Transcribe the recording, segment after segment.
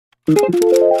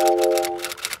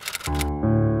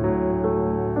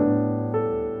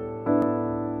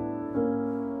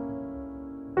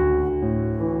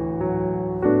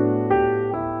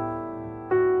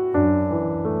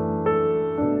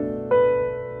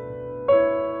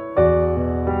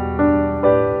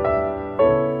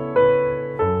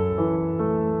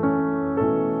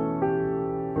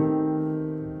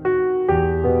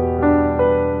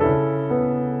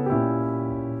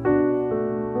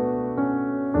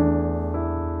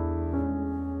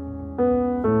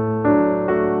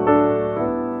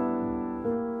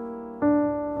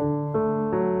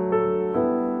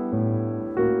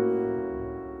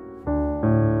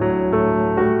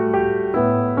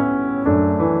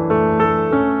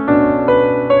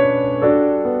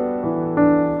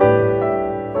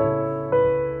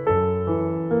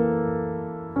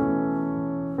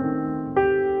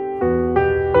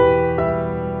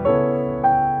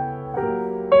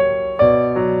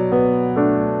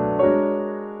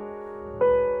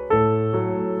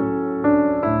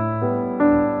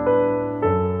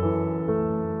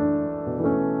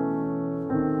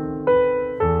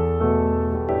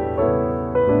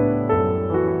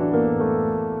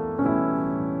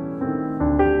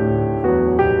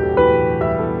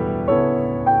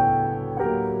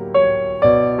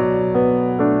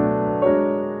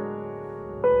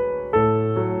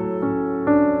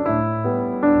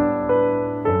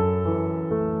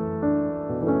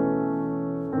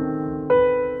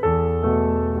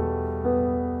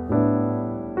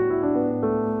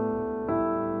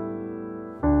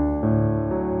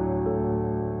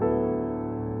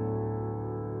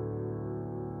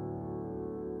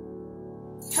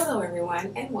Hello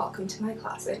everyone and welcome to my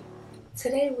closet.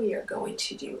 Today we are going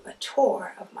to do a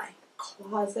tour of my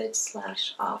closet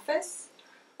slash office.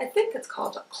 I think it's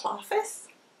called a cloffice.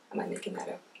 Am I making that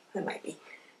up? It might be.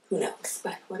 Who knows?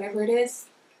 But whatever it is,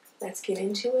 let's get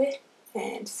into it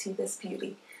and see this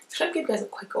beauty. So I'll give you guys a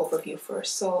quick overview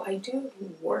first. So I do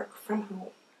work from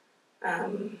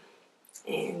home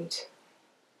and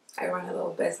I run a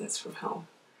little business from home.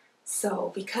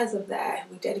 So because of that,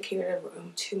 we dedicated a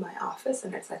room to my office,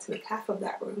 and I decided to make half of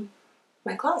that room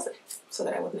my closet so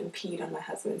that I wouldn't impede on my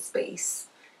husband's space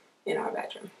in our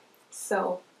bedroom.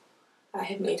 So I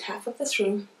have made half of this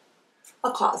room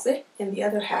a closet and the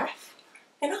other half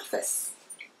an office.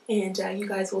 And you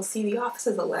guys will see the office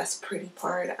is the less pretty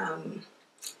part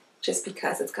just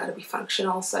because it's got to be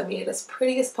functional. So I made it as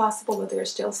pretty as possible, but there are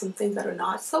still some things that are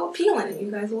not so appealing, and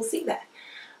you guys will see that.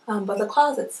 But the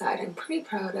closet side I'm pretty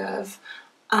proud of.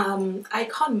 I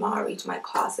KonMari'd my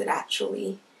closet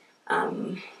actually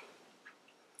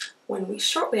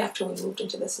shortly after we moved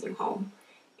into this new home,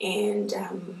 and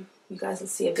you guys will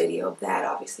see a video of that.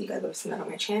 Obviously you guys have seen that on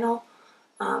my channel,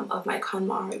 of my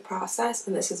KonMari process,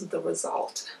 and this is the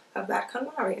result of that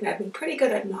KonMari. And I've been pretty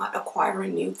good at not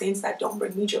acquiring new things that don't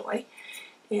bring me joy,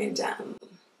 and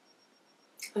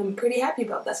I'm pretty happy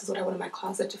about this. This is what I wanted my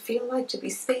closet to feel like, to be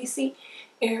spacey,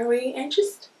 airy, and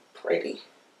just pretty.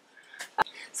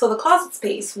 So the closet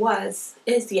space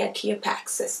is the IKEA pack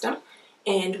system,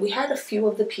 and we had a few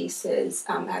of the pieces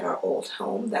at our old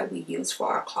home that we used for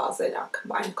our closet, our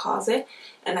combined closet,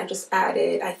 and I just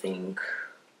added, I think, one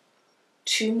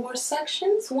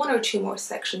or two more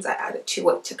sections I added to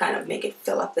it to kind of make it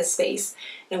fill up the space.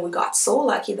 And we got so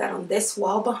lucky that on this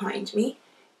wall behind me,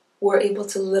 we're able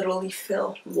to literally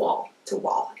fill wall to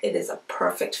wall. It is a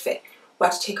perfect fit. We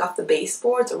have to take off the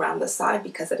baseboards around the side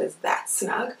because it is that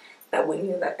snug that we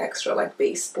need that extra like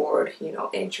baseboard, you know,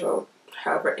 inch or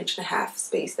however inch and a half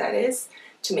space that is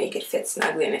to make it fit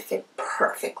snugly, and it fit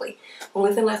perfectly.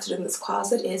 Only thing left to do in this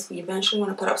closet is we eventually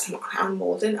want to put up some crown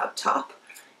molding up top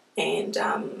and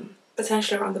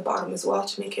potentially around the bottom as well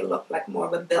to make it look like more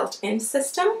of a built-in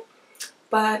system.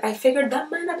 But I figured that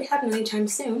might not be happening anytime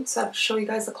soon, so I'll show you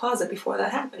guys the closet before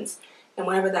that happens. And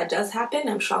whenever that does happen,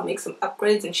 I'm sure I'll make some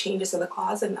upgrades and changes to the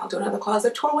closet, and I'll do another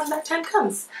closet tour when that time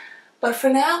comes. But for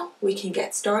now, we can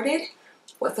get started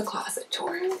with the closet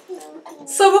tour.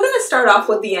 So we're going to start off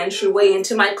with the entryway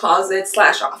into my closet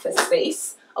slash office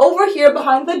space. Over here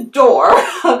behind the door,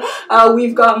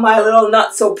 we've got my little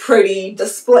not so pretty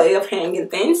display of hanging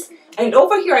things. And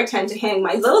over here I tend to hang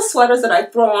my little sweaters that I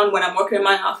throw on when I'm working in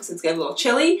my office. It's getting a little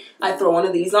chilly. I throw one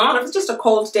of these on. If it's just a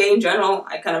cold day in general,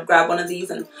 I kind of grab one of these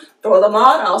and throw them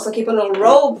on. I also keep a little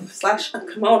robe slash a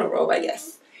kimono robe, I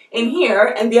guess, in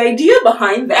here. And the idea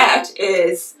behind that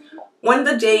is when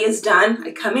the day is done,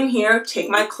 I come in here, take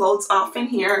my clothes off in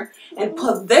here, and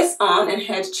put this on and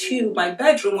head to my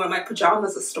bedroom where my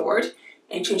pajamas are stored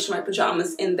and change to my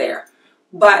pajamas in there.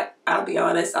 But I'll be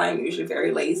honest, I'm usually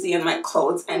very lazy and my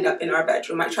clothes end up in our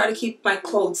bedroom. I try to keep my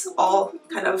clothes all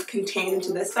kind of contained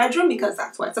into this bedroom because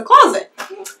that's why it's a closet.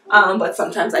 But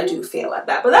sometimes I do fail at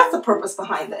that. But that's the purpose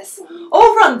behind this.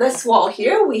 Over on this wall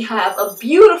here, we have a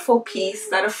beautiful piece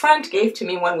that a friend gave to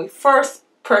me when we first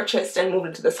purchased and moved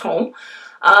into this home.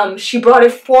 She brought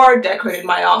it for decorating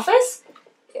my office.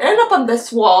 It ended up on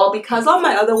this wall because all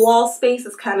my other wall space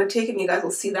is kind of taken. You guys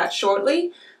will see that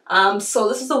shortly. So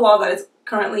this is the wall that it's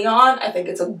currently on. I think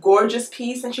it's a gorgeous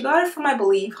piece, and she got it from, I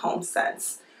believe,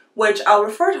 HomeSense, which I'll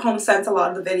refer to HomeSense a lot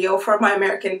of the video. For my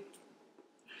American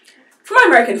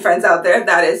friends out there,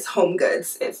 that is Home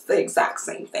Goods. It's the exact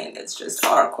same thing. It's just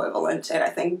our equivalent, and I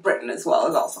think Britain as well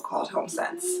is also called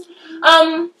HomeSense.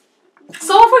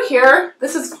 So over here,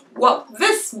 this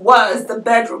was the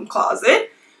bedroom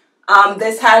closet.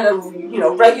 This had a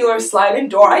regular sliding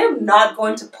door. I am not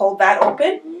going to pull that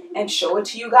open and show it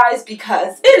to you guys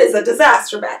because it is a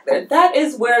disaster back there. That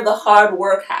is where the hard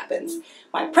work happens.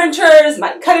 My printers,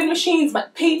 my cutting machines, my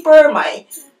paper,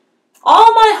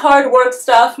 all my hard work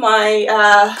stuff,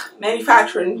 my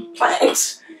manufacturing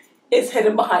plant is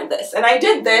hidden behind this. And I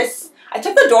did this. I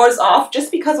took the doors off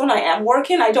just because when I am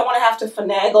working, I don't want to have to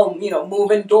finagle,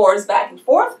 moving doors back and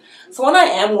forth. So when I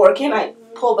am working, I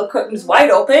pull the curtains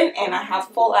wide open and I have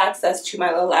full access to my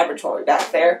little laboratory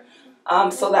back there.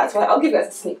 So that's why I'll give you guys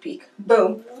a sneak peek.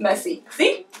 Boom, messy.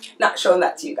 See? Not showing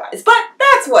that to you guys, but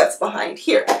that's what's behind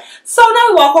here. So now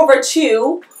we walk over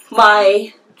to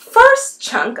my first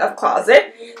chunk of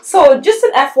closet. So just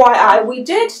an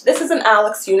FYI, this is an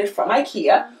Alex unit from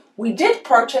IKEA. We did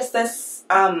purchase this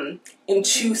in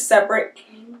two separate,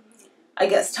 I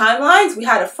guess, timelines. We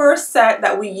had a first set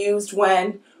that we used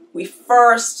when we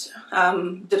first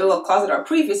did a little closet at our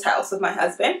previous house with my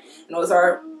husband, and it was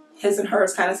his and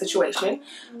hers kind of situation.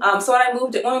 So when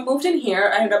we moved in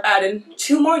here, I ended up adding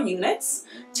 2 more units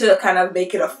to kind of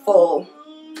make it a full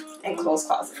enclosed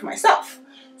closet for myself.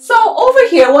 So over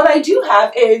here, what I do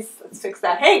have is, let's fix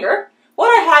that hanger. What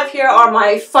I have here are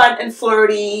my fun and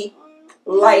flirty,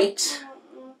 light,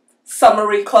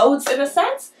 summery clothes in a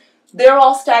sense. They're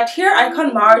all stacked here. I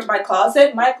marred my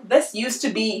closet. This used to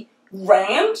be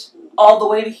rammed all the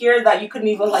way to here that you couldn't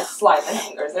even slide the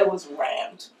hangers. It was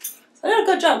rammed. So I did a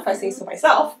good job if I say so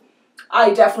myself.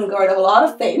 I definitely got rid of a lot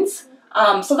of things.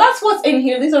 So that's what's in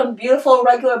here. These are beautiful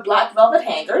regular black velvet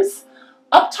hangers.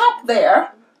 Up top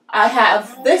there, I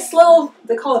have this little,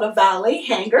 they call it a valet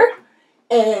hanger.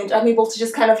 And I'm able to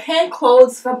just kind of hang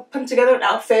clothes, if I'm putting together an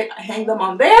outfit, I hang them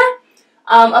on there.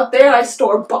 Up there I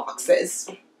store boxes.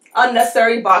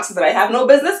 Unnecessary boxes that I have no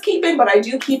business keeping, but I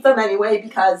do keep them anyway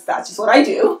because that's just what I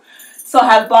do. So I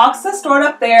have boxes stored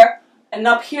up there, and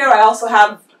up here I also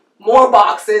have more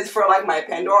boxes for my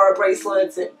Pandora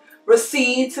bracelets and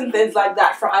receipts and things like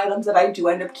that for items that I do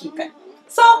end up keeping.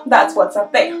 So that's what's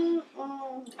up there.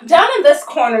 Down in this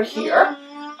corner here,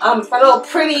 my little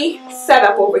pretty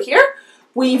setup over here.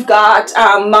 We've got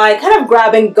my kind of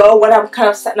grab and go when I'm kind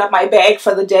of setting up my bag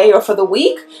for the day or for the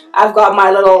week. I've got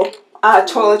my little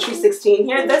toiletry 16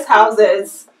 here. This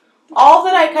houses all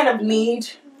that I kind of need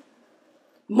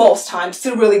most times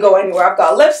to really go anywhere. I've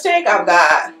got lipstick, I've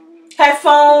got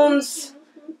headphones,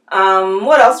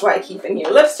 what else do I keep in here?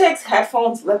 Lipsticks,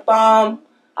 headphones, lip balm,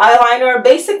 eyeliner,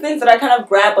 basic things that I kind of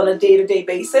grab on a day-to-day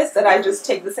basis that I just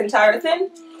take this entire thing,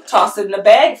 toss it in a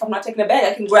bag. If I'm not taking a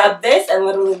bag, I can grab this and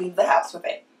literally leave the house with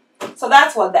it. So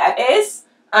that's what that is.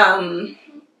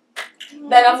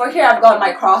 Then over here, I've got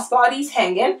my crossbodies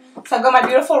hanging. So I've got my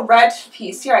beautiful red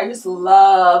piece here. I just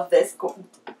love this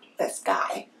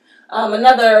guy.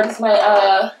 This is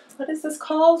my, what is this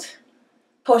called?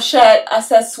 Pochette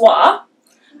accessoire.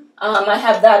 I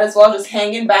have that as well, just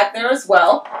hanging back there as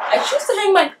well. I choose to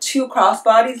hang my 2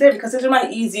 crossbodies there because these are my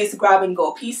easiest grab and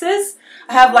go pieces.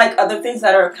 I have other things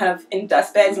that are kind of in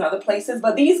dust bags and other places,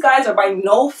 but these guys are by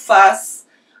no fuss.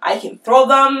 I can throw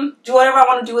them, do whatever I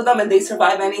want to do with them, and they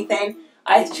survive anything.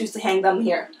 I choose to hang them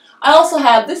here. I also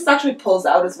have, this actually pulls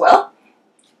out as well.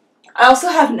 I also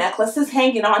have necklaces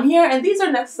hanging on here, and these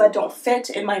are necklaces that don't fit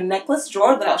in my necklace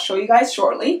drawer that I'll show you guys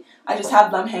shortly. I just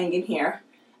have them hanging here.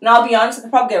 And I'll be honest, I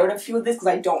could probably get rid of a few of these because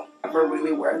I don't ever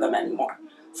really wear them anymore.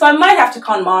 So I might have to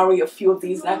KonMari a few of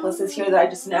these necklaces here that I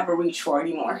just never reach for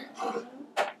anymore.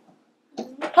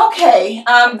 Okay,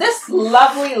 this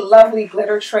lovely, lovely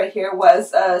glitter tray here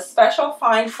was a special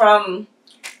find from,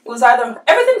 it was either,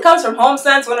 everything comes from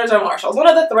HomeSense, Winners, or Marshalls. One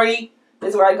of the 3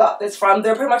 is where I got this from.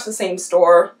 They're pretty much the same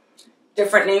store.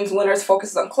 Different names. Winners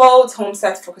focuses on clothes,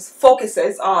 HomeSense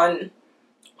focuses on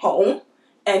home,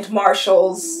 and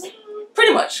Marshalls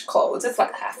pretty much clothes. It's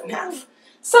like a half and half.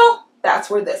 So that's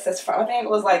where this is from. I think it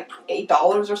was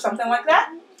 $8 or something like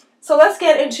that. So let's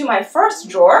get into my first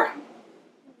drawer.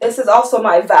 This is also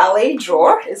my valet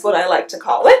drawer, is what I like to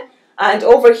call it. And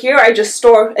over here, I just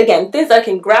store, again, things I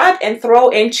can grab and throw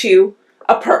into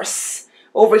a purse.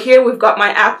 Over here, we've got my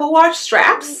Apple Watch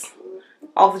straps.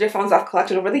 All the different ones I've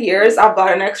collected over the years. I've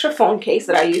got an extra phone case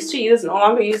that I used to use, no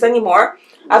longer use anymore.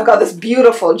 I've got this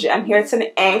beautiful gem here. It's an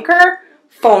Anchor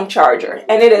phone charger.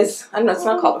 And it is, I don't know, it's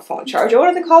not called a phone charger. What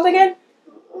are they called again?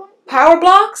 Power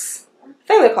blocks? I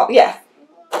think they're called, yeah.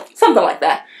 Something like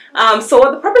that. So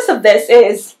what the purpose of this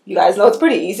is, you guys know it's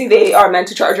pretty easy. They are meant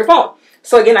to charge your phone.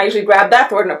 So again, I usually grab that,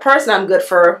 throw it in a purse, and I'm good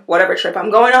for whatever trip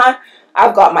I'm going on.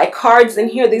 I've got my cards in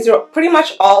here. These are pretty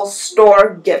much all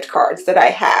store gift cards that I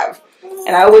have.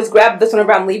 And I always grab this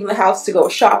whenever I'm leaving the house to go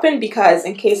shopping, because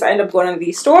in case I end up going to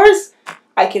these stores,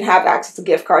 I can have access to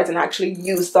gift cards and actually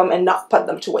use them and not put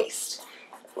them to waste.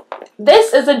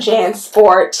 This is a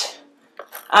JanSport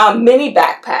mini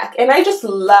backpack, and I just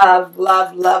love,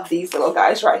 love, love these little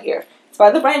guys right here. It's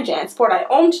by the brand JanSport. I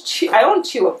own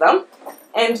two of them,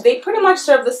 and they pretty much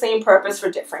serve the same purpose for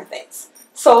different things.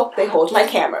 So they hold my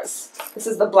cameras. This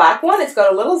is the black one. It's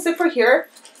got a little zipper here.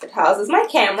 It houses my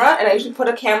camera, and I usually put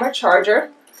a camera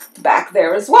charger back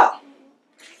there as well.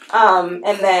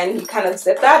 And then you kind of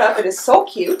zip that up. It is so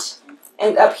cute.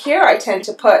 And up here, I tend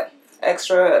to put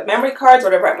extra memory cards,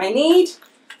 whatever I might need.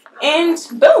 And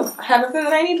boom, I have everything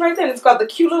that I need right there. And it's got the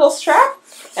cute little strap,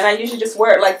 and I usually just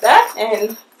wear it like that,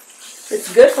 and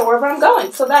it's good for wherever I'm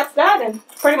going. So that's that, and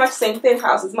pretty much the same thing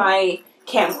houses my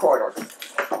camcorder.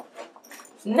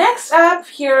 Next up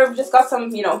here, I've just got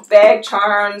some, bag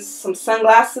charms, some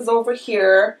sunglasses over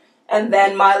here, and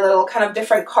then my little kind of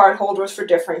different card holders for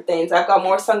different things. I've got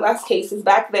more sunglass cases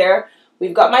back there.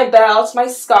 We've got my belt, my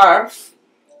scarf.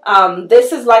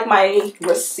 This is like my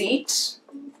receipt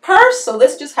purse, so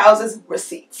this just houses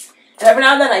receipts. And every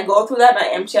now and then I go through that and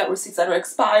I empty out receipts that are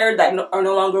expired, that are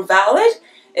no longer valid.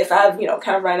 If I've,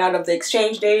 kind of ran out of the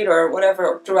exchange date or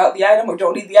whatever throughout the item or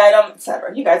don't need the item,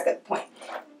 etc. You guys get the point.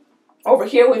 Over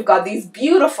here we've got these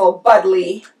beautiful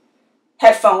Budley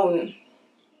headphone,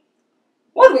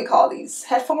 what do we call these?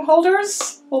 Headphone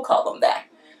holders? We'll call them that.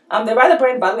 They're by the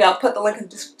brand Budley. I'll put the link in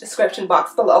the description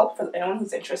box below for anyone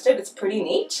who's interested. It's pretty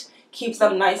neat. Keeps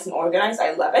them nice and organized.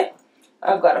 I love it.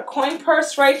 I've got a coin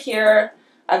purse right here.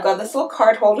 I've got this little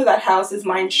card holder that houses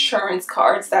my insurance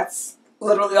cards. That's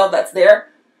literally all that's there.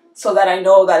 So that I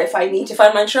know that if I need to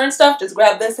find my insurance stuff, just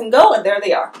grab this and go, and there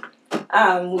they are.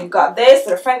 We've got this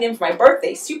that a friend gave me for my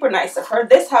birthday. Super nice of her.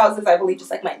 This houses, I believe, just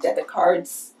like my debit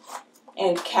cards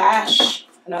and cash.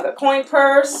 Another coin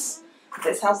purse.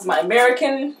 This houses my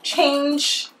American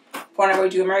change for whenever we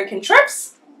do American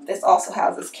trips. This also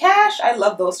houses cash. I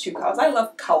love those two colors. I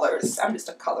love colors. I'm just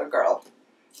a color girl.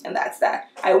 And that's that.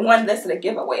 I won this at a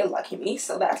giveaway, lucky me,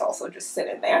 so that's also just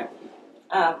sitting there.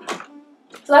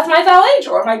 So that's my valet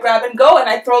drawer, my grab and go, and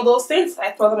I throw those things.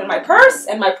 I throw them in my purse,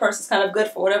 and my purse is kind of good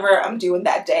for whatever I'm doing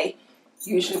that day.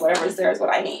 Usually whatever's there is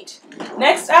what I need.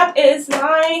 Next up is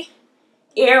my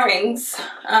earrings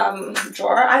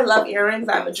drawer. I love earrings.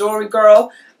 I'm a jewelry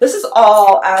girl. This is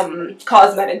all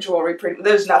cosmetic jewelry.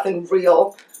 There's nothing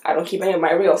real. I don't keep any of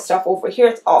my real stuff over here.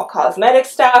 It's all cosmetic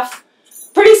stuff.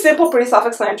 Pretty simple, pretty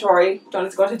self-explanatory. Don't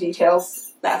need to go into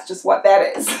details. That's just what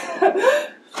that is.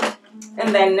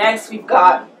 And then next we've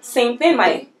got, same thing,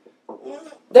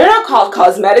 they're not called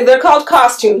cosmetic, they're called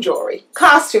costume jewelry.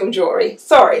 Costume jewelry,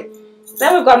 sorry.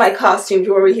 Then we've got my costume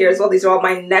jewelry here as well. These are all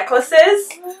my necklaces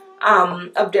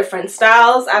of different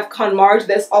styles. I've KonMar'd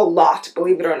this a lot,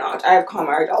 believe it or not. I have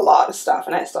KonMar'd a lot of stuff,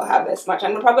 and I still have this much.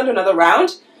 I'm probably going to do another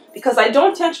round, because I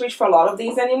don't tend to reach for a lot of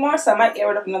these anymore, so I might get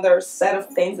rid of another set of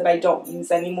things that I don't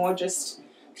use anymore, just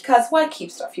because why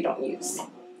keep stuff you don't use?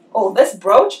 Oh, this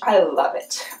brooch, I love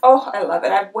it. Oh, I love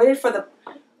it. I've waited for the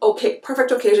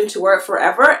perfect occasion to wear it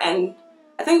forever, and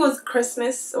I think it was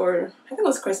Christmas, or I think it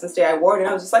was Christmas Day I wore it, and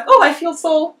I was just like, oh, I feel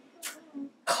so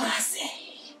classy.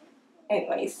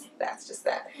 Anyways, that's just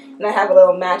that. And I have a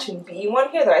little matching bee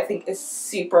one here that I think is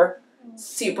super,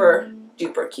 super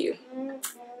duper cute.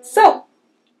 So,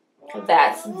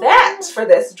 that's that for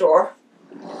this drawer.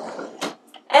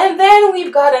 And then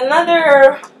we've got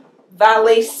another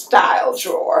valet style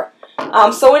drawer.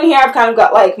 So in here I've kind of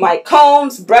got like my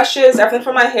combs, brushes, everything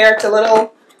for my hair, to a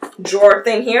little drawer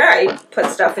thing here. I put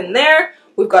stuff in there.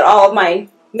 We've got all of my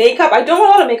makeup. I don't wear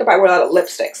a lot of makeup, I wear a lot of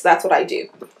lipsticks. That's what I do.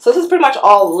 So this is pretty much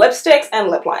all lipsticks and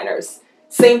lip liners.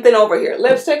 Same thing over here.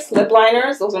 Lipsticks, lip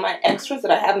liners, those are my extras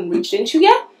that I haven't reached into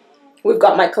yet. We've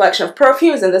got my collection of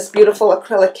perfumes in this beautiful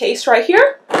acrylic case right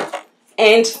here.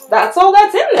 And that's all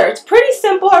that's in there. It's pretty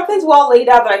simple. Everything's well laid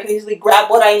out that I can easily grab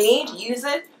what I need, use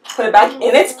it, put it back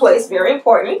in its place, very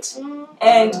important,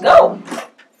 and go.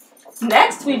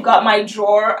 Next, we've got my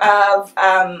drawer of,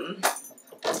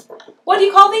 what do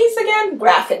you call these again?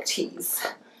 Graphic tees.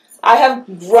 I have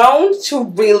grown to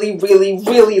really, really,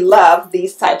 really love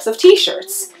these types of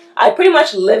t-shirts. I pretty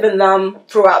much live in them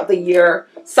throughout the year.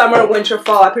 Summer, winter,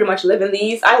 fall, I pretty much live in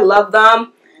these. I love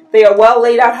them. They are well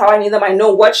laid out how I need them. I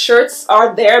know what shirts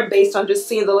are there based on just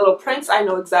seeing the little prints. I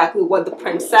know exactly what the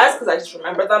print says because I just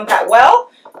remember them that well.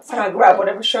 So I grab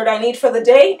whatever shirt I need for the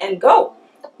day and go.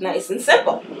 Nice and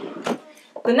simple.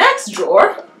 The next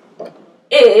drawer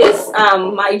is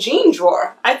my jean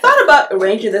drawer. I thought about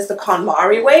arranging this the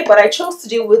KonMari way, but I chose to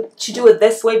do it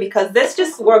this way because this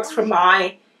just works for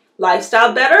my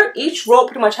lifestyle better. Each row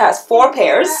pretty much has 4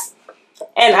 pairs,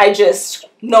 and I just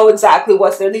know exactly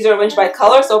what's there. These are arranged by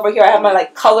color. So over here I have my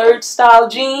like colored style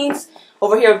jeans.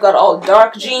 Over here I've got all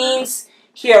dark jeans.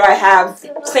 Here I have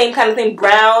same kind of thing,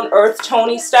 brown, earth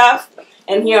tony stuff.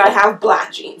 And here I have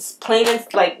black jeans. Plain and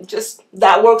like just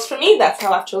that works for me. That's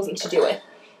how I've chosen to do it.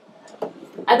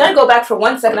 I gotta go back for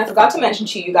 1 second. I forgot to mention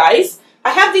to you guys,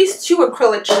 I have these 2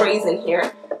 acrylic trays in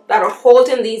here that are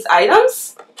holding these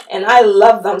items, and I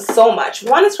love them so much.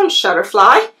 One is from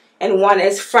Shutterfly, and one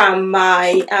is from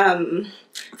my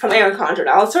from Erin Condren.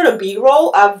 I'll insert a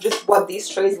B-roll of just what these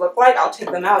trays look like. I'll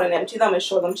take them out and empty them and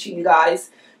show them to you guys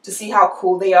to see how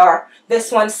cool they are.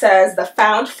 This one says the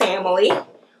Found Family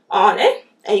on it,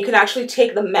 and you can actually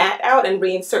take the mat out and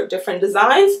reinsert different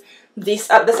designs. This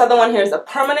other one here is a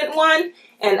permanent one,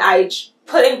 and I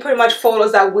put in pretty much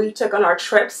photos that we took on our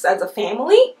trips as a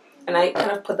family, and I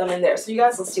kind of put them in there. So you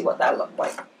guys will see what that looked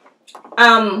like.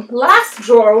 Last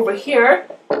drawer over here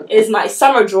is my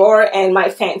summer drawer and my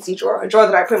fancy drawer, a drawer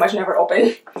that I pretty much never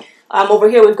open. Over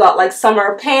here we've got like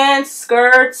summer pants,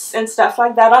 skirts, and stuff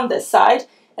like that on this side,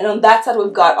 and on that side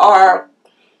we've got our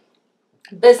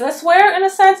business wear, in a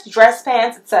sense, dress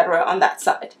pants, etc. on that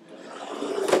side.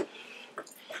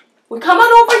 We come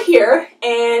on over here,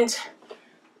 and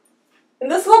in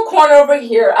this little corner over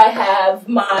here, I have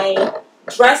my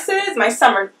dresses, my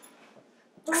summer,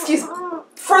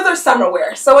 further summer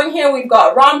wear. So in here we've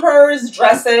got rompers,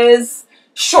 dresses,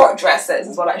 short dresses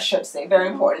is what I should say, very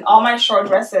important. All my short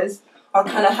dresses are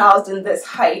kind of housed in this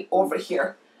height over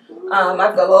here. I've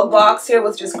got a little box here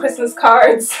with just Christmas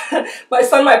cards. My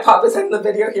son might pop his head in the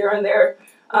video here and there.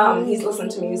 He's listening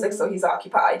to music, so he's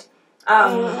occupied.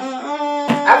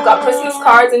 I've got Christmas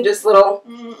cards and just little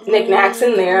knickknacks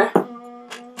in there.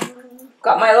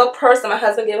 Got my little purse that my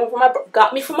husband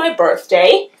got me for my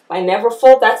birthday. My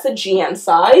Neverfull, that's a GM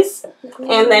size.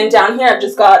 And then down here I've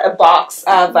just got a box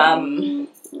of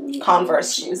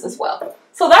Converse shoes as well.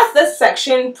 So that's this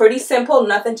section. Pretty simple,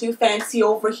 nothing too fancy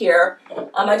over here.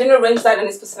 I didn't arrange that in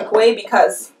a specific way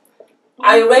because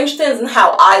I arrange things in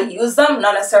how I use them,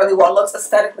 not necessarily what looks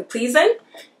aesthetically pleasing.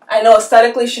 I know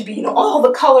aesthetically should be, you know, all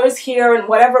the colors here and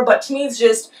whatever, but to me it's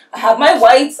just, I have my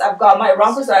whites, I've got my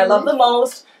rompers that I love the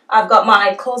most, I've got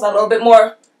my clothes that are a little bit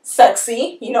more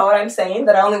sexy, you know what I'm saying,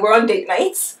 that I only wear on date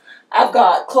nights. I've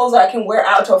got clothes that I can wear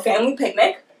out to a family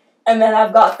picnic, and then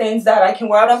I've got things that I can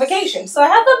wear out on vacation. So I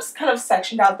have them kind of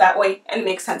sectioned out that way, and it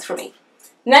makes sense for me.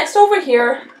 Next over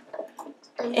here,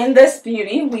 in this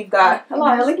beauty, we've got, hello,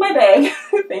 I leave my bag,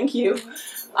 thank you.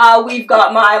 We've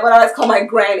got my, what I like to call my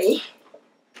granny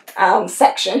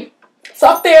section. So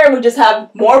up there we just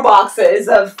have more boxes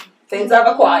of things I've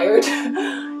acquired.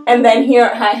 And then here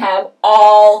I have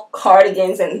all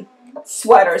cardigans and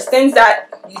sweaters, things that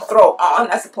you throw on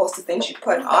as opposed to things you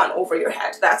put on over your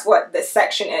head. That's what this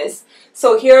section is.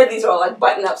 So here, these are all like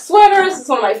button-up sweaters. It's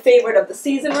one of my favorite of the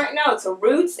season right now. It's a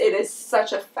Roots. It is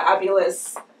such a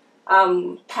fabulous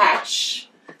patch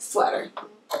sweater.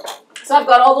 So I've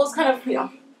got all those kind of, you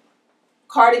know,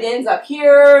 cardigans up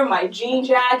here, my jean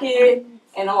jacket,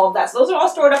 and all of that. So those are all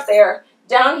stored up there.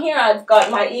 Down here, I've got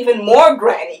my even more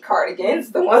granny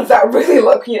cardigans, the ones that really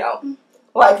look, you know,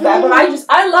 like that. But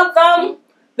I love them.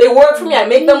 They work for me. I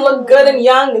make them look good and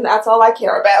young, and that's all I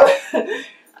care about.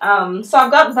 So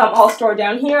I've got them all stored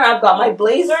down here. I've got my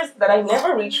blazers that I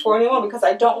never reach for anymore because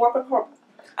I don't work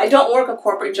a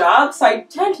corporate job, so I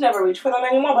tend to never reach for them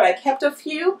anymore. But I kept a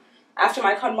few after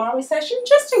my KonMari session,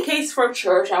 just in case for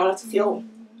church. I wanted to feel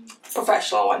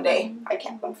professional one day. I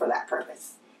kept them for that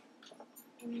purpose.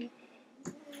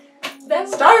 Then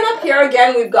starting up here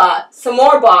again, we've got some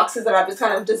more boxes that I've just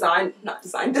kind of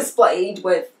displayed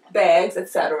with bags,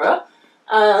 etc.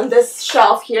 On this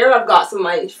shelf here, I've got some of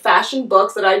my fashion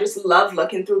books that I just love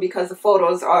looking through because the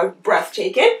photos are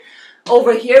breathtaking.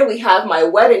 Over here, we have my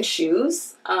wedding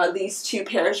shoes. These 2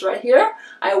 pairs right here.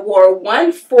 I wore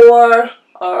one for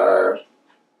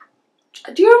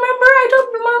do you remember? I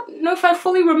don't know if I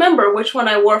fully remember which one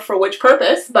I wore for which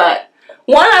purpose, but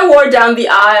one I wore down the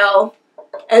aisle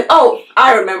And oh,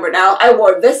 I remember now, I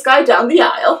wore this guy down the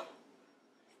aisle.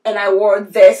 And I wore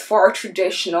this for our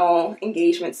traditional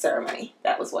engagement ceremony.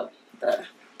 That was what the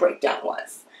breakdown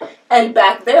was. And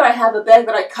back there, I have a bag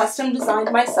that I custom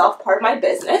designed myself, part of my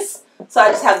business. So I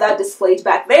just have that displayed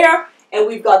back there. And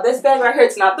we've got this bag right here.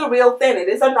 It's not the real thing. It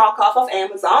is a knockoff of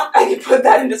Amazon. I can put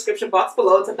that in the description box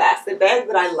below. It's a basket bag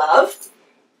that I love.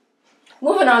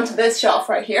 Moving on to this shelf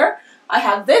right here. I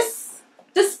have this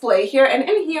display here. And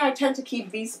in here, I tend to keep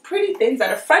these pretty things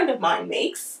that a friend of mine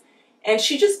makes. And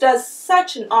she just does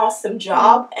such an awesome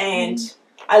job, and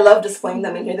I love displaying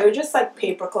them in here. They're just like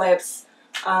paper clips,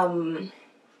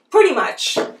 pretty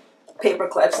much paper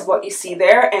clips is what you see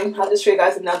there. And I'll just show you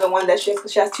guys another one that she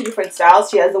has two different styles.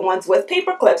 She has the ones with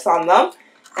paper clips on them,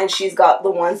 and she's got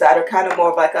the ones that are kind of more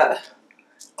of like a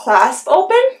clasp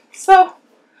open. So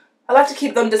I like to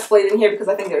keep them displayed in here because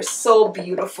I think they're so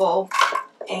beautiful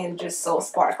and just so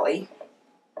sparkly.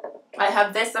 I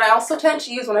have this that I also tend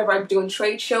to use whenever I'm doing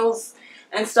trade shows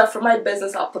and stuff for my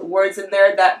business. I'll put words in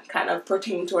there that kind of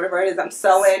pertain to whatever it is I'm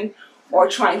selling or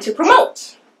trying to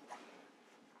promote.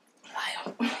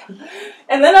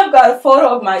 And then I've got a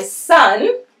photo of my son.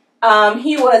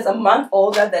 He was a month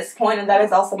old at this point, and that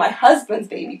is also my husband's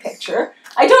baby picture.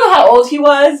 I don't know how old he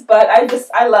was, but I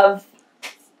love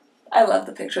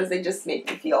the pictures. They just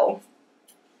make me feel,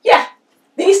 yeah.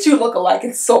 These two look alike.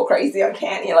 It's so crazy,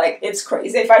 uncanny. Like, it's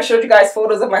crazy. If I showed you guys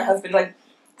photos of my husband, like,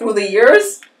 through the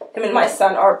years, him and my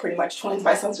son are pretty much twins.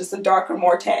 My son's just a darker,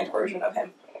 more tanned version of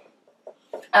him.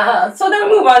 So then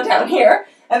we move on down here.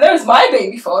 And there's my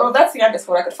baby photo. That's the youngest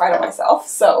photo I could find of myself.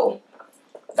 So,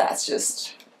 that's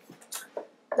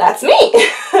me.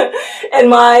 And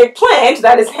my plant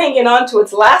that is hanging on to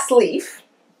its last leaf.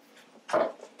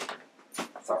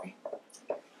 Sorry.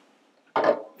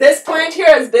 This plant here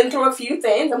has been through a few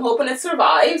things. I'm hoping it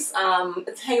survives.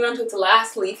 It's hanging on to its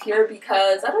last leaf here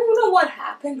because I don't even know what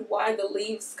happened, why the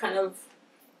leaves kind of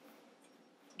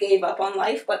gave up on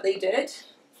life, but they did.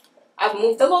 I've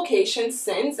moved the location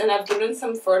since, and I've given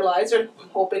some fertilizer. I'm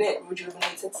hoping it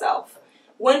rejuvenates itself.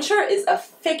 Winter is a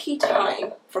ficky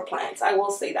time for plants. I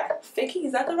will say that. Ficky,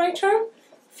 is that the right term?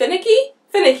 Finicky?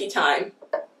 Finicky time,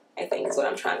 I think is what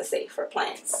I'm trying to say for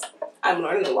plants. I'm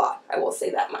learning a lot. I will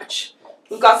say that much.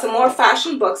 We've got some more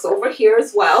fashion books over here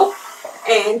as well.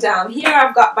 And down here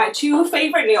I've got my two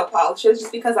favorite nail polishes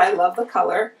just because I love the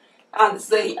color.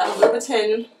 This is a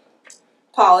Louboutin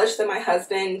polish that my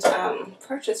husband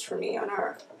purchased for me on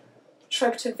our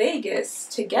trip to Vegas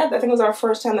together. I think it was our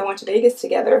first time that we went to Vegas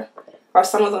together. Our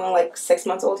son was only like 6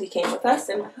 months old. He came with us,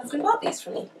 and my husband bought these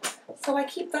for me. So I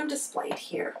keep them displayed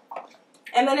here.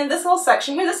 And then in this little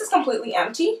section here, this is completely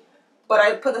empty. But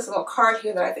I put this little card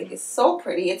here that I think is so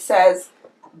pretty. It says,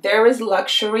 "There is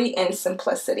luxury in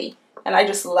simplicity." And I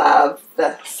just love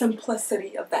the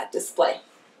simplicity of that display.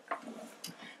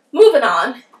 Moving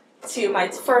on to my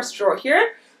first drawer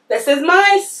here. This is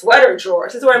my sweater drawer.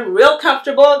 This is where I'm real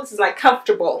comfortable. This is my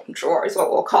comfortable drawer is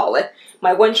what we'll call it.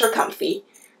 My winter comfy.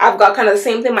 I've got kind of the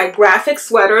same thing. My graphic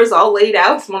sweaters all laid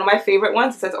out. It's one of my favorite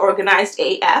ones. It says organized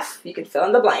AF. You can fill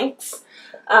in the blanks.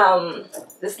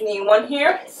 This new one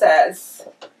here says,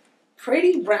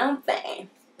 "Pretty brown thing.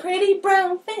 Pretty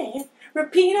brown thing.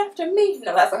 Repeat after me."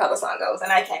 No, that's not how the song goes.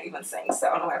 And I can't even sing, so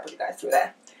I don't know why I put you guys through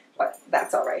that. But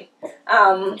that's alright.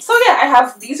 So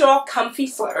yeah, these are all comfy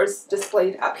sweaters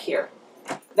displayed up here.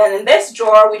 Then in this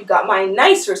drawer, we've got my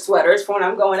nicer sweaters for when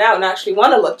I'm going out and actually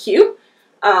want to look cute.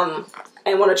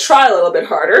 And want to try a little bit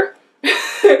harder.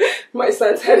 My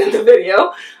son said in the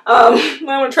video. I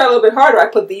want to try a little bit harder. I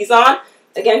put these on.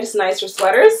 Again, just nicer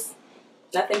sweaters.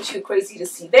 Nothing too crazy to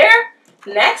see there.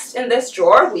 Next, in this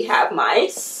drawer, we have my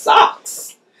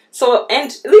socks. So,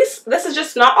 and at least this is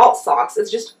just not all socks.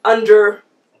 It's just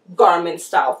undergarment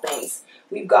style things.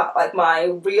 We've got like my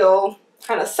real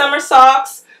kind of summer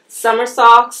socks,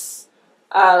 tights.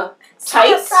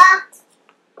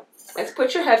 Let's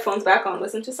put your headphones back on.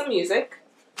 Listen to some music.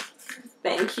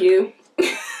 Thank you.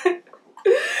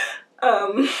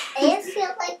 I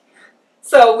feel like.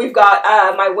 So we've got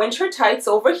my winter tights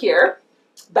over here.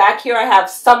 Back here I have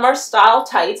summer style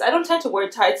tights. I don't tend to wear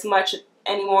tights much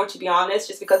anymore, to be honest,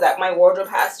 just because my wardrobe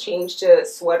has changed to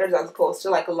sweaters as opposed to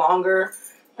like longer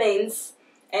things.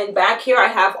 And back here I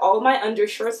have all of my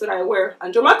undershirts that I wear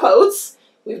under my clothes.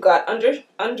 We've got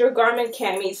undergarment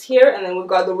camis here, and then we've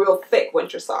got the real thick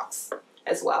winter socks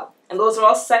as well. And those are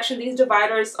all sectioned. These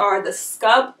dividers are the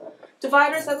Scub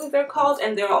dividers, I believe they're called,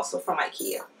 and they're also from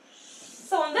IKEA.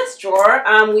 So in this drawer,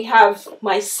 we have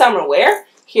my summer wear.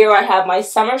 Here I have my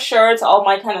summer shirts, all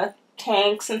my kind of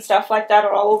tanks and stuff like that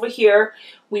are all over here.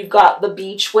 We've got the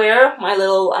beach wear, my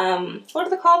little, what do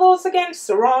they call those again?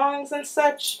 Sarongs and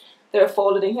such. They're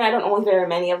folded in here. I don't own very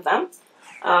many of them.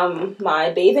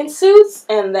 My bathing suits,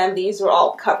 and then these are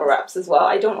all cover-ups as well.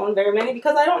 I don't own very many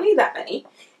because I don't need that many.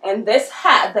 And this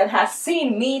hat that has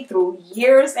seen me through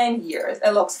years and years.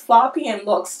 It looks floppy and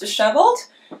looks disheveled,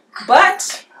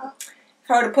 but if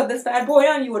I were to put this bad boy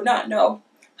on, you would not know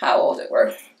how old it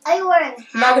were. Are you wearing a hat?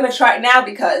 I'm not going to try it now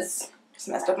because I just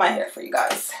messed up my hair for you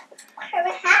guys. I have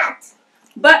a hat.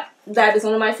 But that is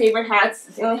one of my favorite hats.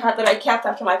 It's the only hat that I kept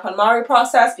after my KonMari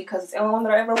process because it's the only one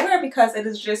that I ever wear because it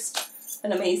is just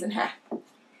an amazing hat.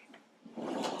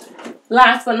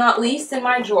 Last but not least in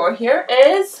my drawer here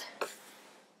is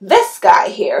this guy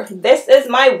here. This is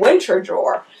my winter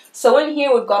drawer. So in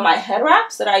here we've got my head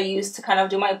wraps that I use to kind of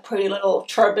do my pretty little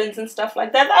turbans and stuff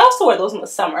like that. I also wear those in the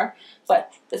summer,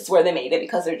 but this is where they made it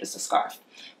because they're just a scarf.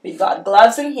 We've got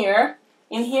gloves in here.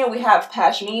 In here we have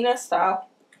pashmina style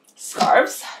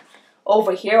scarves.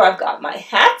 Over here I've got my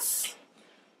hats,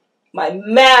 my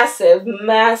massive,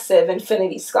 massive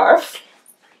infinity scarf.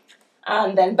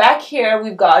 And then back here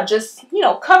we've got just, you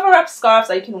know, cover-up scarves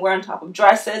that you can wear on top of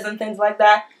dresses and things like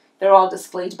that. They're all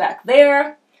displayed back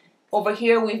there. Over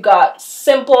here we've got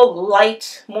simple,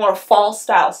 light, more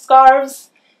fall-style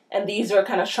scarves. And these are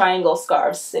kind of triangle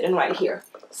scarves sitting right here.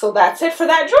 So that's it for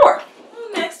that drawer.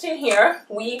 Next in here,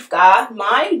 we've got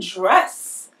my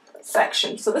dress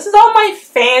section. So this is all my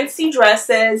fancy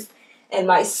dresses and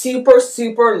my super,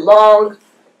 super long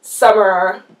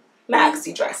summer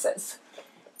maxi dresses.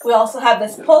 We also have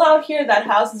this pull-out here that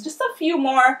houses just a few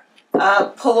more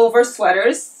pullover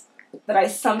sweaters that I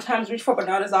sometimes reach for, but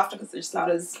not as often because they're just not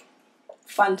as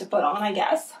fun to put on, I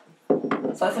guess.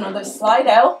 So that's another slide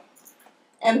out.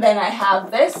 And then I have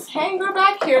this hanger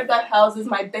back here that houses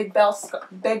my big belts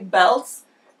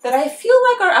that I feel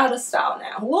like are out of style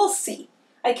now. We'll see.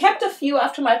 I kept a few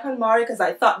after my KonMari because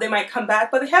I thought they might come back,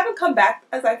 but they haven't come back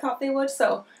as I thought they would,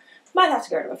 so might have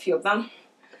to get rid of a few of them.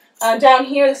 Down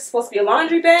here, this is supposed to be a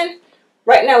laundry bin.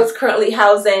 Right now, it's currently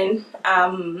housing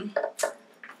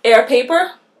air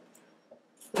paper.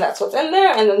 And that's what's in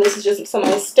there. And then this is just some of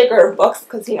my sticker books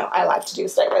because, you know, I like to do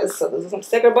stickers. So those are some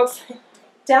sticker books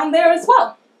down there as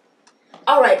well.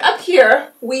 All right, up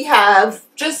here, we have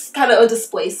just kind of a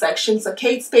display section. So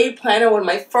Kate Spade planner, one of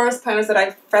my first planners that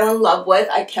I fell in love with.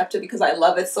 I kept it because I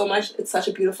love it so much. It's such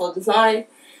a beautiful design.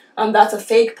 That's a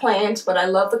fake plant, but I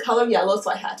love the color yellow, so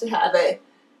I had to have it.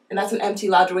 And that's an empty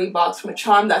lingerie box from a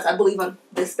charm that's, I believe, on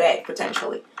this bag,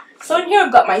 potentially. So in here,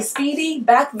 I've got my Speedy.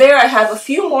 Back there, I have a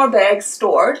few more bags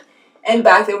stored. And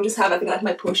back there, we just have, I think, like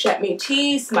my Pochette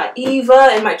Métis, my Eva,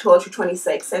 and my Toiletry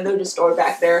 26. And they're just stored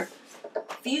back there.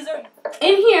 These are...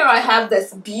 In here, I have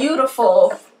this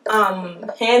beautiful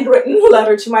handwritten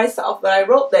letter to myself that I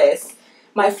wrote this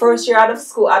my first year out of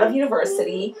school, out of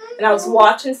university. And I was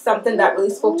watching something that really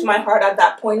spoke to my heart at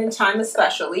that point in time,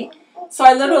 especially. So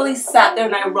I literally sat there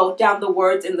and I wrote down the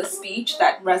words in the speech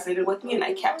that resonated with me, and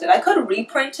I kept it. I could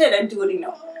reprint it and do it, you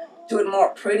know, do it more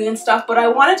pretty and stuff, but I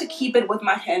wanted to keep it with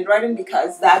my handwriting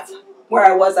because that's where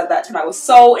I was at that time. I was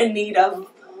so in need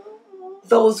of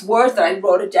those words that I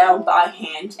wrote it down by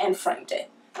hand and framed it.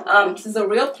 This is a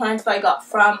real plant that I got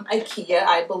from IKEA,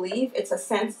 I believe. It's a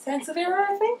Sansevieria,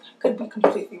 I think. Could be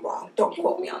completely wrong. Don't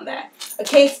quote me on that. A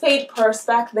Kate Spade purse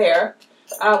back there.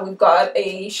 We've got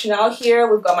a Chanel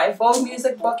here. We've got my Vogue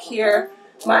music book here.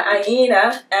 My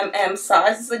Aina MM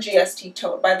size. This is a GST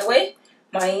tote, by the way.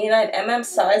 My Aina in MM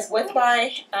size with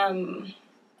my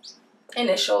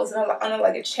initials on a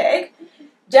luggage tag.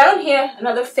 Down here,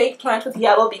 another fake plant with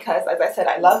yellow because, as I said,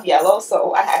 I love yellow,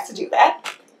 so I had to do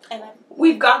that. And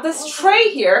we've got this tray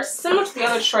here, similar to the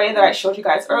other tray that I showed you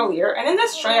guys earlier. And in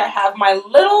this tray, I have my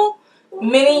little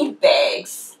mini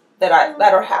bags that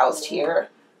are housed here.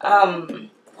 I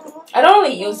don't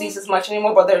really use these as much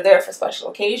anymore, but they're there for special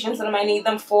occasions that I might need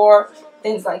them for.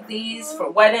 Things like these, for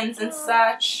weddings and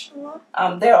such.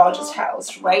 They're all just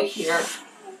housed right here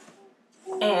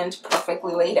and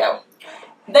perfectly laid out.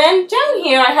 Then down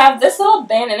here I have this little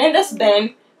bin, and in this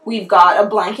bin we've got a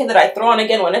blanket that I throw on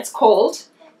again when it's cold,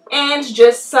 and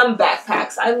just some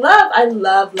backpacks. I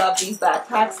love these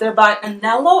backpacks. They're by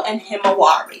Anello and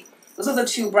Himawari. Those are the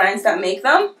two brands that make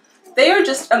them. They are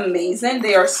just amazing.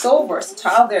 They are so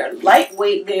versatile. They're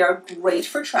lightweight. They are great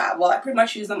for travel. I pretty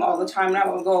much use them all the time now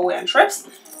when we go away on trips.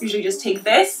 Usually just take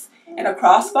this and a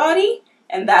crossbody,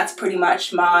 and that's pretty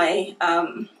much my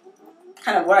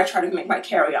kind of what I try to make my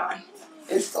carry-on,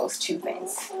 is those two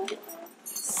things.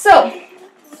 So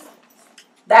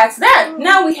that's that.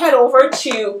 Now we head over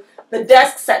to the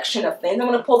desk section of things. I'm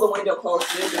going to pull the window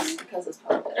closed here just because it's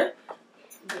probably better.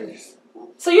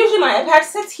 So usually my iPad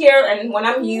sits here, and when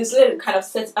I'm using it, it kind of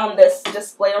sits on this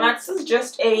display rack. This is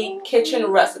just a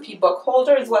kitchen recipe book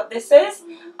holder is what this is.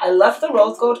 I love the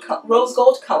rose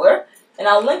gold color, and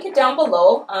I'll link it down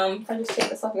below. If I just take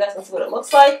this off, you guys can see what it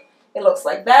looks like. It looks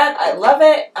like that. I love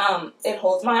it. It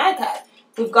holds my iPad.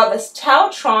 We've got this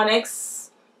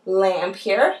Tautronics lamp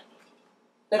here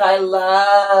that I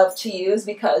love to use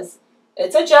because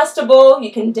it's adjustable.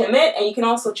 You can dim it, and you can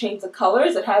also change the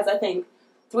colors. It has, I think,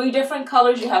 3 different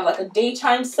colors. You have like a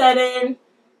daytime setting.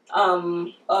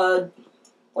 What are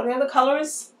the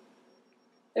colors?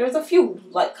 There's a few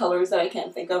light colors that I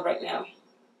can't think of right now.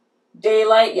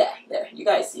 Daylight, yeah, there. You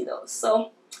guys see those.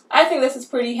 So I think this is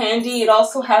pretty handy. It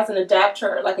also has an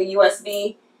adapter, like a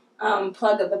USB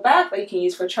plug at the back that you can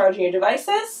use for charging your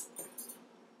devices.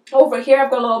 Over here, I've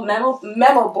got a little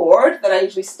memo board that I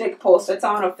usually stick post-its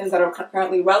on of things that are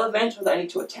currently relevant or that I need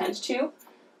to attend to.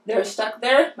 They're stuck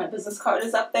there. My business card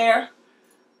is up there.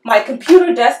 My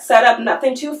computer desk setup,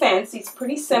 nothing too fancy. It's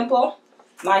pretty simple.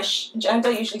 My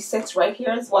agenda usually sits right here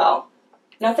as well.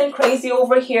 Nothing crazy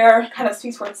over here. Kind of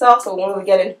speaks for itself, so we won't really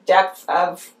get in depth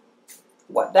of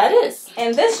what that is.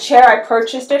 And this chair, I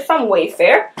purchased it from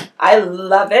Wayfair. I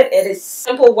love it. It is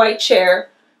simple white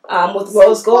chair with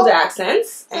rose gold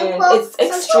accents, and it's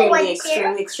extremely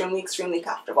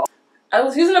comfortable. I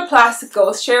was using a plastic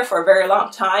ghost chair for a very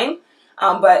long time.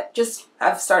 But just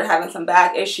I've started having some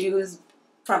back issues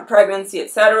from pregnancy,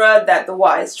 etc. That the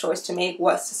wise choice to make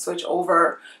was to switch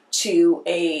over to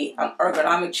a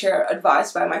ergonomic chair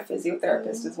advised by my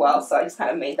physiotherapist as well. So I just kind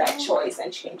of made that choice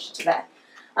and changed to that.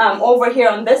 Over here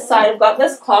on this side, I've got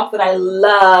this clock that I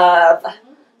love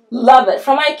it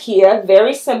from IKEA.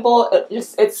 Very simple.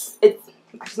 It's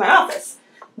my office.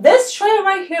 This tray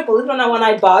right here, believe it or not, when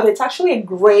I bought it, it's actually a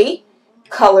gray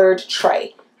colored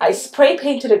tray. I spray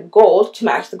painted it gold to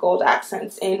match the gold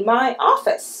accents in my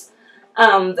office.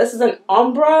 This is an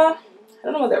Umbra. I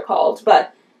don't know what they're called,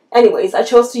 but anyways, I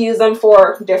chose to use them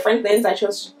for different things. I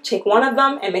chose to take one of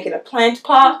them and make it a plant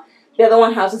pot. The other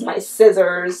one houses my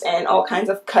scissors and all kinds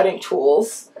of cutting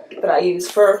tools that I use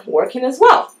for working as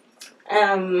well.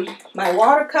 My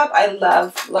water cup, I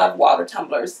love water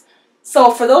tumblers. So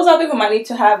for those of you who might need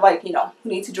to have, like, you know,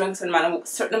 need to drink a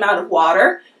certain amount of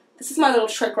water, this is my little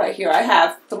trick right here. I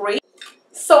have 3.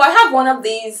 So I have one of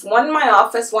these, one in my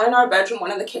office, one in our bedroom,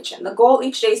 one in the kitchen. The goal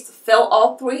each day is to fill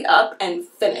all 3 up and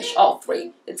finish all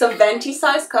 3. It's a venti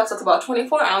size cup, so it's about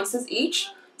 24 ounces each.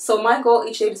 So my goal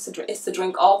each day is to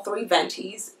drink all 3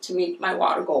 ventis to meet my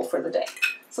water goal for the day.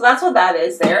 So that's what that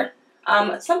is there.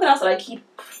 Something else that I keep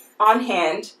on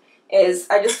hand is,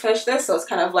 I just finished this, so it's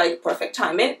kind of like perfect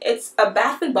timing. It's a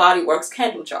Bath & Body Works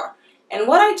candle jar. And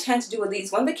what I tend to do with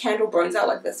these, when the candle burns out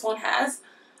like this one has,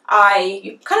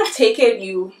 you kind of take it,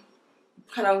 you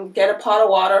kind of get a pot of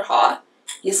water hot,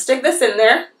 you stick this in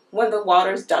there. When the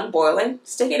water is done boiling,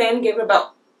 stick it in, give it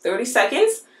about 30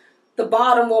 seconds. The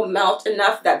bottom will melt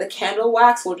enough that the candle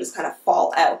wax will just kind of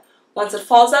fall out. Once it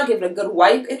falls out, give it a good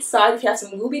wipe inside. If you have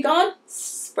some Glue Gone,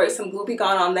 spray some Glue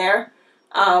Gone on there.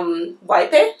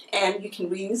 Wipe it, and you can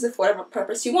reuse it for whatever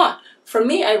purpose you want. For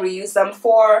me, I reuse them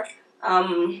for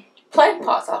plant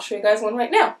pots. I'll show you guys one right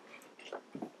now.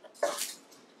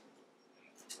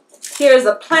 Here's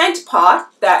a plant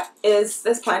pot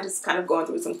this plant is kind of going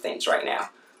through some things right now.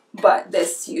 But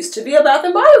this used to be a Bath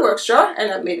 & Body Works jar,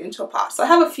 and I've made it into a pot. So I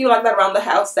have a few like that around the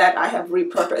house that I have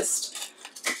repurposed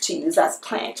to use as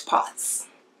plant pots.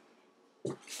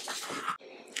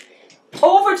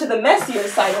 Over to the messier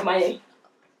side of my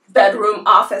bedroom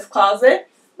office closet,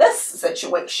 this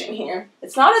situation here.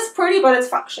 It's not as pretty, but it's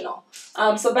functional.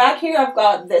 So back here I've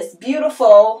got this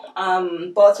beautiful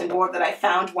bulletin board that I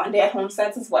found one day at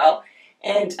HomeSense as well.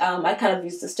 And I kind of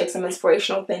used to stick some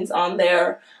inspirational things on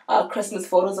there, Christmas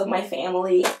photos of my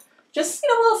family, just, you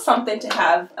know, a little something to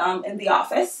have in the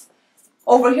office.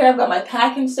 Over here I've got my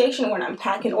packing station when I'm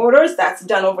packing orders. That's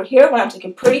done over here. When I'm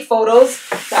taking pretty photos,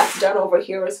 that's done over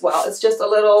here as well. It's just a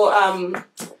little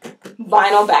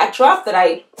vinyl backdrop that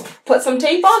I put some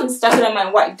tape on and stuck it on my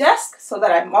white desk so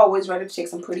that I'm always ready to take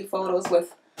some pretty photos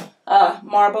with a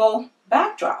marble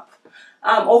backdrop.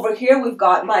 Over here we've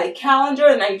got my calendar,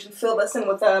 and I usually fill this in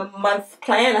with a month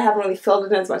plan. I haven't really filled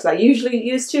it in as much as I usually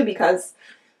used to because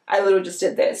I literally just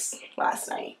did this last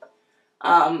night.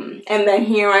 And then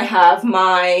here I have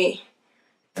my,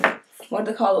 what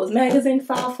do they call those, magazine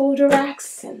file folder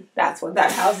racks, and that's what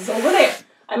that houses over there.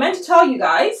 I meant to tell you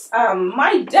guys,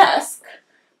 my desk,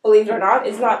 believe it or not,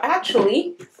 is not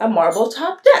actually a marble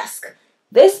top desk.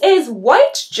 This is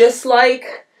white, just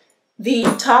like the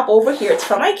top over here. It's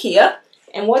from IKEA.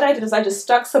 And what I did is I just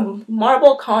stuck some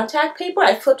marble contact paper.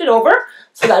 I flipped it over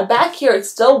so that back here it's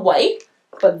still white.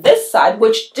 But this side,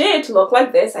 which did look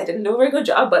like this, I didn't do a very good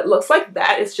job, but looks like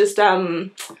that. It's just,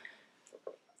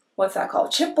 what's that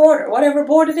called? Chipboard or whatever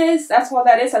board it is. That's what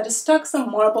that is. I just stuck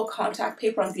some marble contact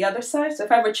paper on the other side. So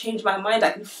if I ever change my mind,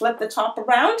 I can flip the top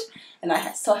around and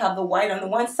I still have the white on the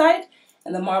one side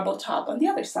and the marble top on the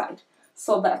other side.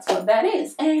 So that's what that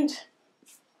is. And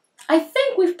I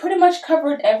think we've pretty much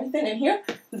covered everything in here.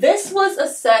 This was a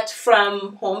set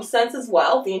from HomeSense as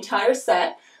well, the entire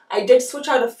set. I did switch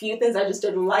out a few things I just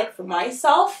didn't like for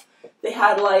myself. They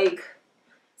had like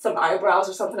some eyebrows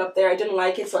or something up there. I didn't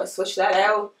like it, so I switched that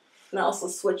out. And I also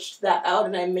switched that out,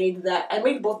 and I made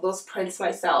both those prints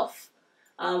myself,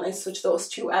 and switched those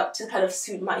two out to kind of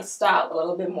suit my style a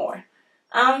little bit more.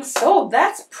 So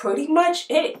that's pretty much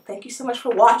it. Thank you so much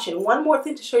for watching. One more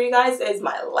thing to show you guys is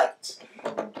my light.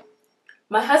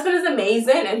 My husband is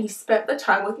amazing, and he spent the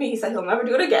time with me. He said he'll never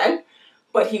do it again,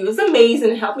 but he was amazing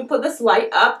and helped me put this light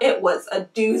up. It was a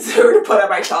doozer to put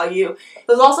up, I tell you. It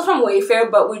was also from Wayfair,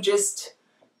 but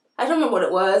I don't remember what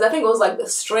it was. I think it was like the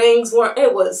strings weren't,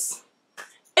 it was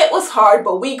hard,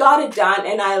 but we got it done,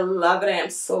 and I love it. I am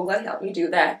so glad he helped me do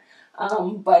that.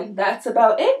 But that's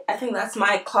about it. I think that's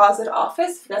my closet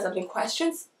office. If you guys have any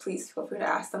questions, please feel free to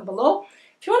ask them below.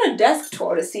 If you want a desk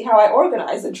tour to see how I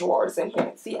organize the drawers in here,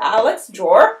 it's the Alex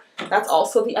drawer. That's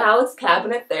also the Alex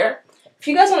cabinet there. If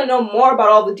you guys want to know more about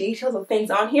all the details of things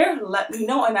on here, let me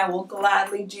know, and I will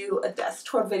gladly do a desk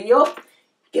tour video.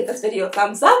 Give this video a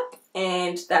thumbs up,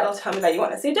 and that'll tell me that you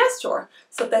want to see a desk tour.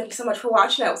 So thank you so much for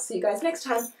watching. I will see you guys next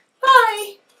time.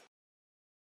 Bye!